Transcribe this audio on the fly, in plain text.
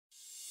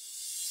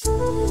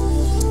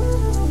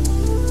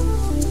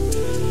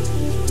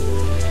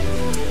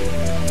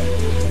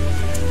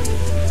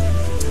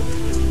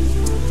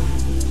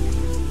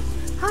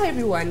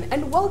everyone,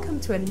 and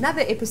welcome to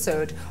another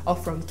episode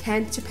of From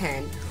Can to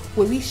Pan,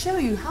 where we show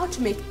you how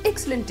to make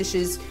excellent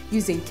dishes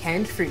using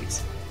canned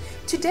fruit.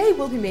 Today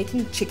we'll be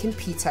making chicken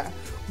pita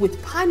with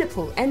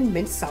pineapple and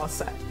mint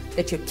salsa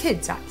that your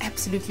kids are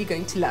absolutely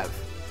going to love.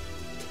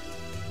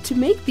 To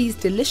make these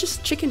delicious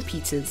chicken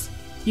pitas,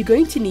 you're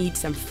going to need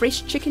some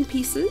fresh chicken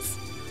pieces,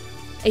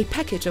 a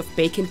packet of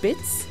bacon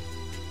bits,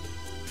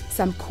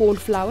 some corn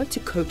flour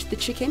to coat the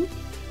chicken,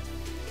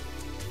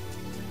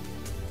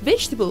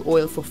 vegetable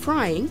oil for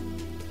frying,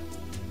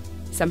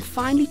 some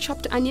finely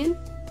chopped onion,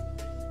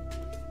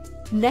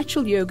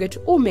 natural yogurt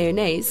or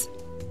mayonnaise,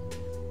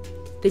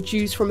 the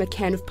juice from a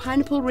can of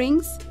pineapple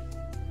rings,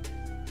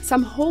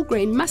 some whole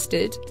grain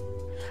mustard,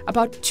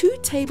 about 2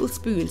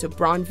 tablespoons of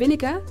brown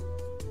vinegar,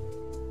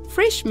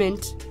 fresh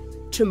mint,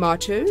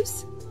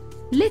 tomatoes,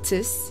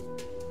 lettuce,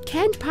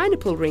 canned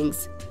pineapple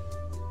rings,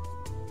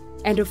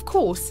 and of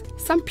course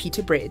some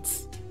pita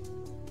breads.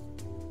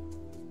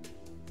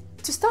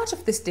 To start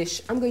off this dish,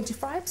 I'm going to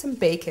fry up some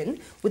bacon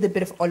with a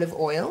bit of olive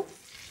oil.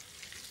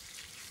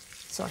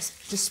 So I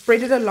just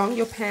spread it along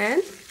your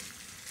pan.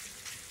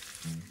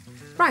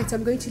 Right,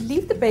 I'm going to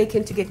leave the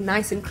bacon to get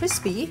nice and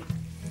crispy,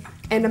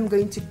 and I'm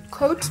going to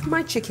coat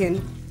my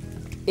chicken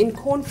in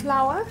corn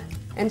flour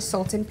and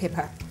salt and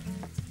pepper.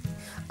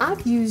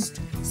 I've used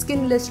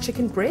skinless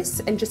chicken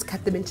breasts and just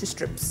cut them into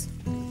strips.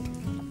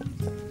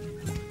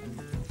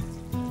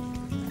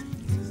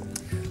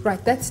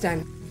 Right, that's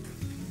done.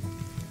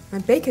 My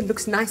bacon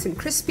looks nice and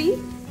crispy.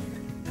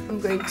 I'm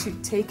going to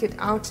take it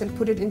out and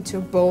put it into a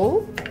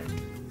bowl.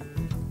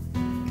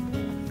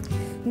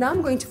 Now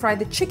I'm going to fry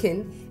the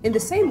chicken in the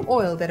same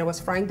oil that I was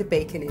frying the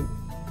bacon in.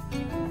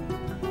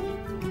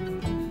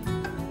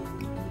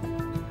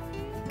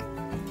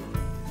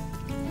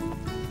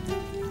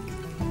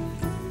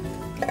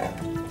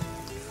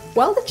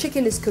 While the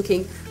chicken is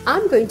cooking,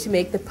 I'm going to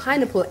make the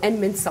pineapple and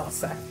mint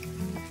salsa.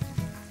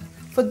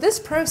 For this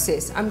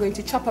process, I'm going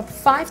to chop up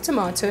 5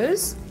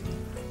 tomatoes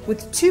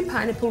with 2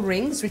 pineapple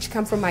rings, which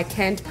come from my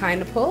canned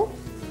pineapple.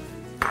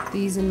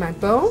 These in my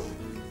bowl.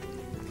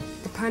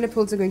 The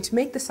pineapples are going to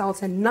make the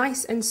salsa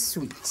nice and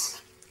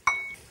sweet.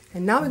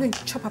 And now we're going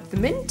to chop up the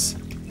mint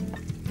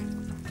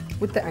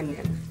with the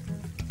onion.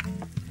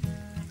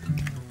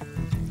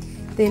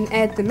 Then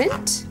add the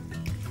mint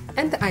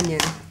and the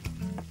onion.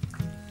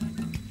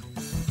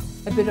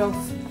 A bit of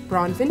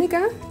brown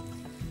vinegar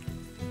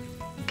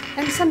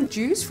and some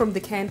juice from the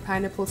canned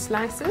pineapple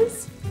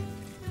slices.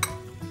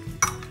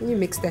 And you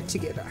mix that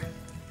together.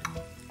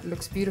 It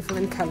looks beautiful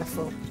and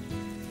colorful.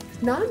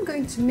 Now I'm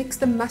going to mix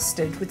the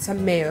mustard with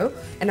some mayo,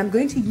 and I'm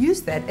going to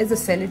use that as a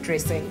salad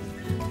dressing.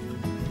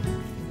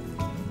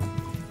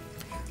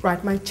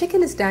 Right, my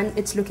chicken is done.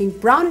 It's looking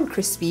brown and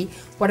crispy.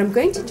 What I'm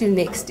going to do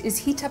next is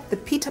heat up the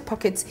pita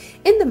pockets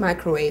in the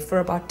microwave for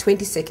about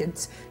 20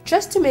 seconds,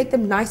 just to make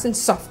them nice and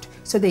soft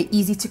so they're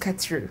easy to cut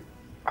through.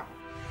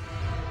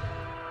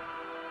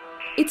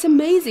 It's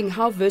amazing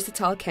how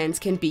versatile cans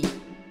can be.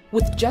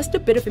 With just a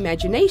bit of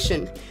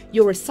imagination,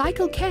 your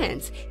recycled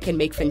cans can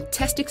make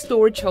fantastic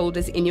storage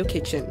holders in your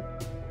kitchen.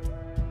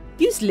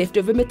 Use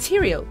leftover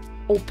material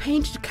or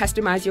paint to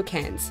customize your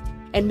cans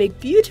and make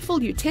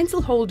beautiful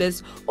utensil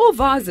holders or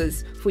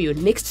vases for your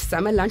next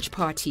summer lunch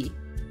party.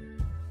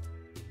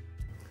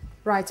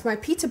 Right, my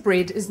pita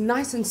bread is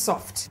nice and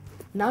soft.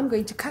 Now I'm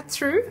going to cut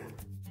through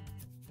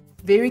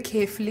very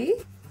carefully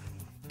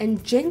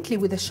and gently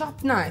with a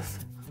sharp knife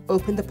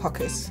open the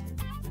pocket.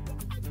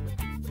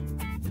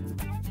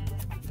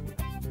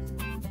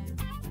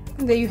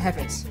 And there you have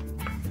it.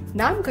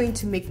 Now I'm going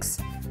to mix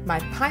my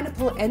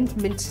pineapple and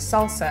mint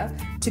salsa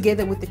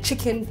together with the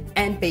chicken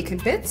and bacon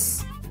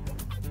bits.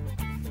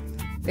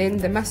 Then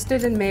the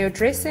mustard and mayo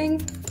dressing.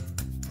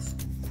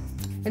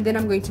 And then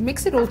I'm going to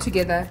mix it all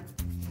together.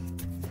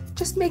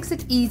 Just makes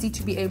it easy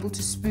to be able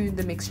to spoon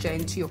the mixture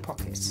into your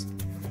pocket.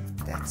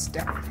 That's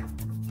done.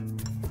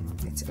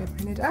 Let's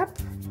open it up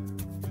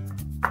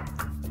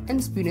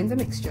and spoon in the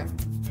mixture.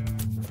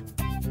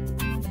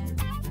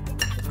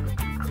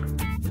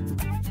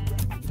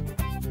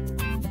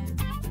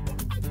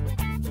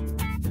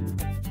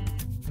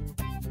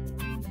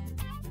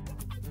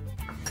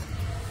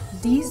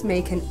 These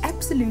make an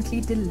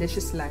absolutely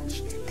delicious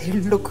lunch. They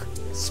look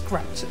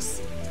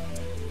scrumptious.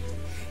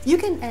 You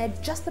can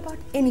add just about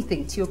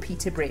anything to your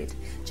pita bread.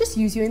 Just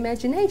use your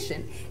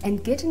imagination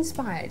and get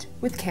inspired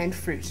with canned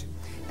fruit.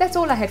 That's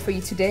all I had for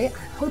you today.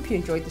 I hope you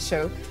enjoyed the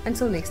show.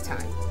 Until next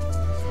time.